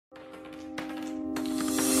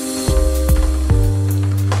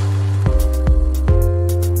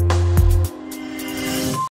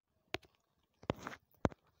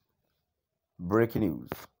Breaking news.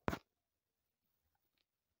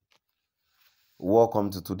 Welcome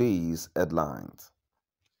to today's headlines.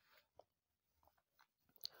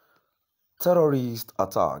 Terrorist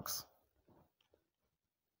attacks.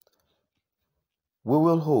 We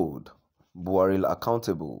will hold Buhari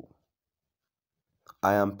accountable.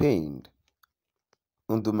 I am pained.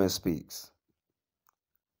 Ndume speaks.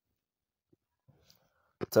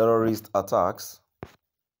 Terrorist attacks.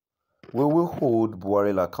 We will hold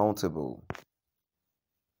Buhari accountable.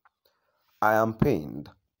 I am pained.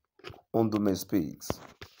 Ndume speaks.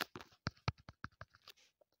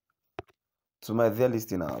 To my dear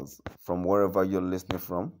listeners, from wherever you're listening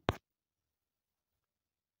from,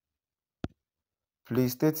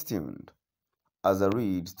 please stay tuned as I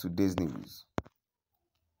read today's news.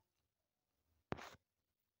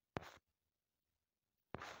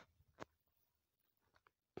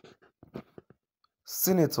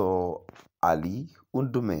 Senator Ali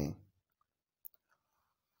Ndume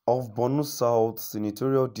of Borno South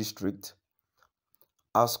Senatorial District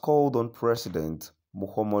has called on President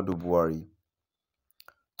Muhammadu Buhari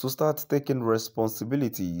to start taking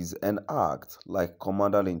responsibilities and act like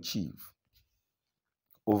Commander-in-Chief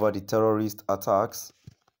over the terrorist attacks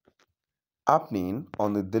happening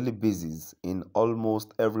on a daily basis in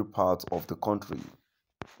almost every part of the country.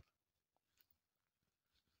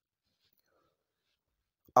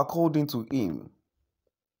 According to him,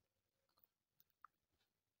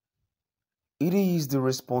 it is the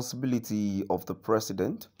responsibility of the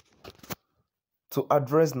president to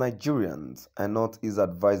address Nigerians and not his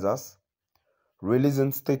advisors,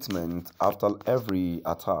 releasing statements after every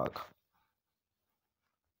attack.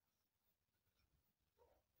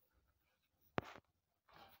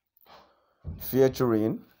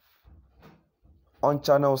 Featuring on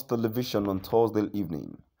Channels Television on Thursday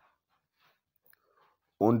evening,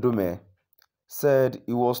 Ndume said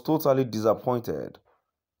he was totally disappointed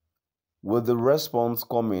with the response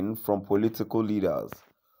coming from political leaders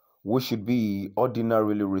who should be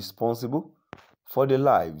ordinarily responsible for the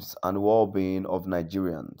lives and well-being of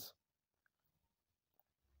Nigerians.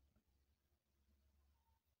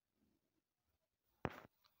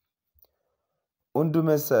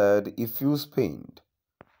 Ndume said he feels pained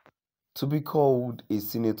to be called a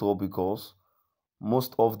senator because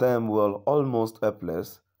most of them were almost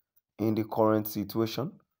helpless in the current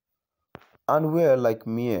situation and were like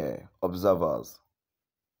mere observers.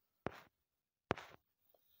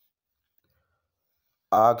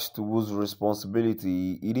 Asked whose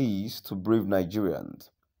responsibility it is to brave Nigerians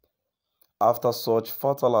after such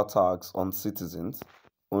fatal attacks on citizens,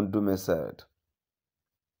 Ndume said,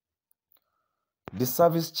 "The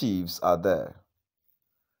service chiefs are there,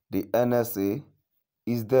 the NSA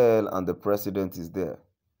is there, and the president is there.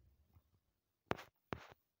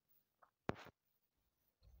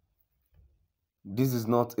 This is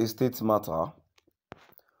not a state matter,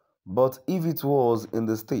 but if it was in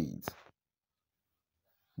the state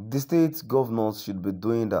governors should be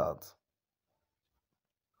doing that.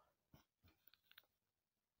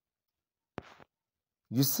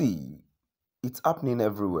 You see, it's happening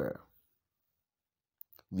everywhere.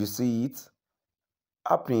 You see it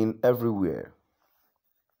happening everywhere.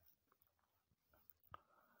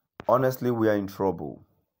 Honestly, we are in trouble.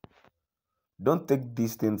 Don't take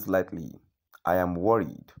these things lightly. I am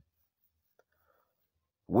worried.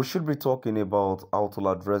 We should be talking about how to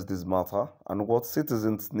address this matter and what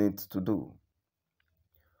citizens need to do.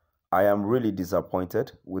 I am really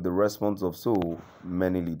disappointed with the response of so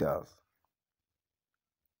many leaders."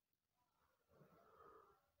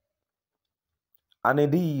 And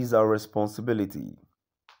it is our responsibility.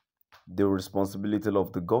 The responsibility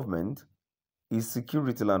of the government is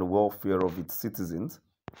security and welfare of its citizens.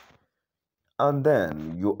 And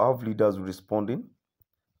then you have leaders responding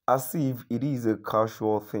as if it is a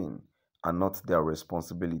casual thing and not their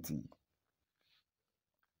responsibility.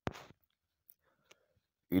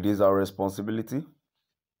 It is our responsibility.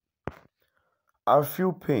 I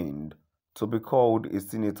feel pained to be called a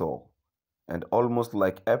senator and almost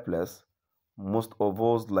like helpless, most of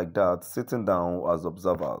us like that, sitting down as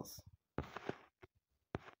observers.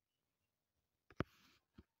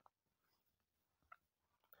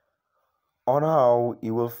 On how he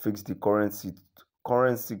will fix the current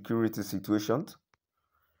security situation,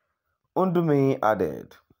 Ndume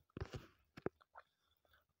added,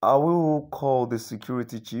 "I will call the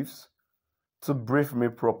security chiefs to brief me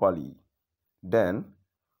properly. Then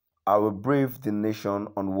I will brief the nation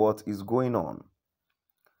on what is going on,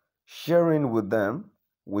 sharing with them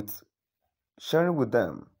what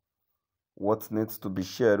needs to be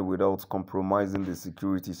shared without compromising the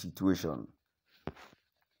security situation."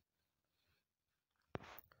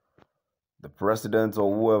 The president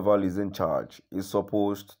or whoever is in charge is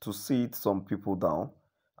supposed to sit some people down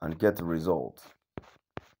and get a result.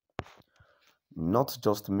 Not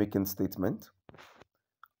just making statements.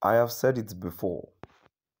 I have said it before.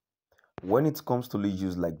 When it comes to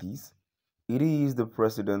issues like this, it is the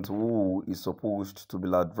president who is supposed to be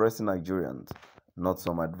addressing Nigerians, not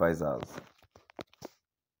some advisors.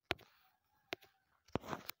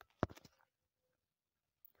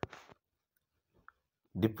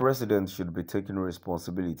 The president should be taking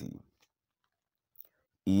responsibility.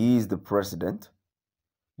 He is the president.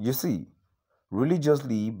 You see,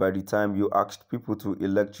 religiously, by the time you asked people to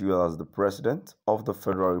elect you as the president of the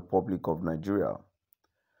Federal Republic of Nigeria,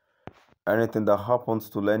 anything that happens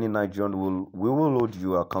to any Nigerian, we will hold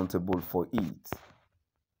you accountable for it.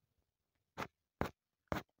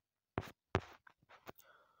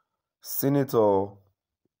 Senator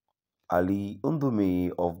Ali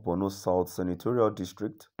Ndume of Borno South Senatorial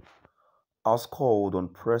District has called on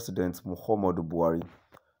President Muhammadu Buhari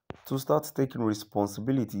to start taking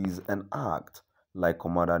responsibilities and act like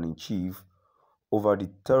Commander-in-Chief over the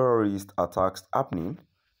terrorist attacks happening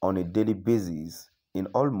on a daily basis in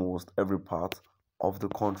almost every part of the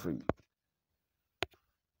country.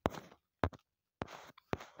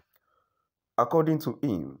 According to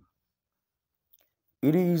him,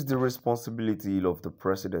 it is the responsibility of the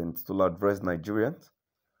president to address Nigerians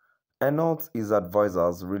and not his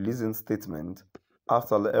advisors releasing statements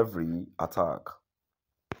after every attack.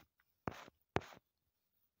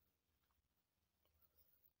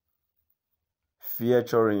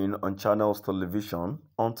 Featuring on Channels Television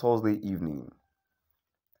on Thursday evening,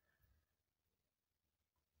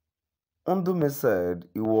 Ndume said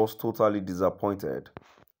he was totally disappointed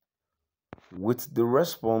with the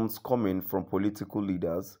response coming from political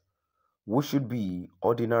leaders who should be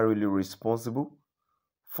ordinarily responsible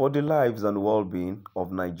for the lives and well-being of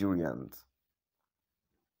Nigerians.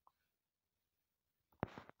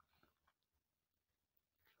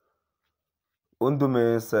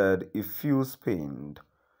 Ndume said he feels pained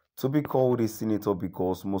to be called a senator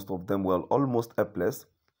because most of them were almost helpless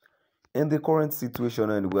in the current situation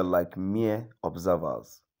and were like mere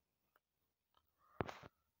observers.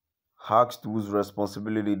 Asked whose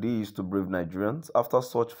responsibility it is to brave Nigerians after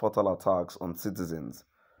such fatal attacks on citizens,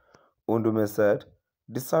 Ndume said,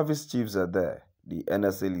 the service chiefs are there, the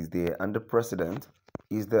NSL is there, and the president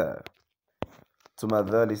is there. To my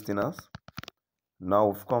dear listeners, now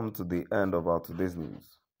we've come to the end of our today's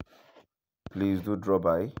news. Please do drop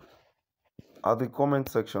by at the comment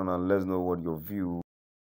section and let us know what your view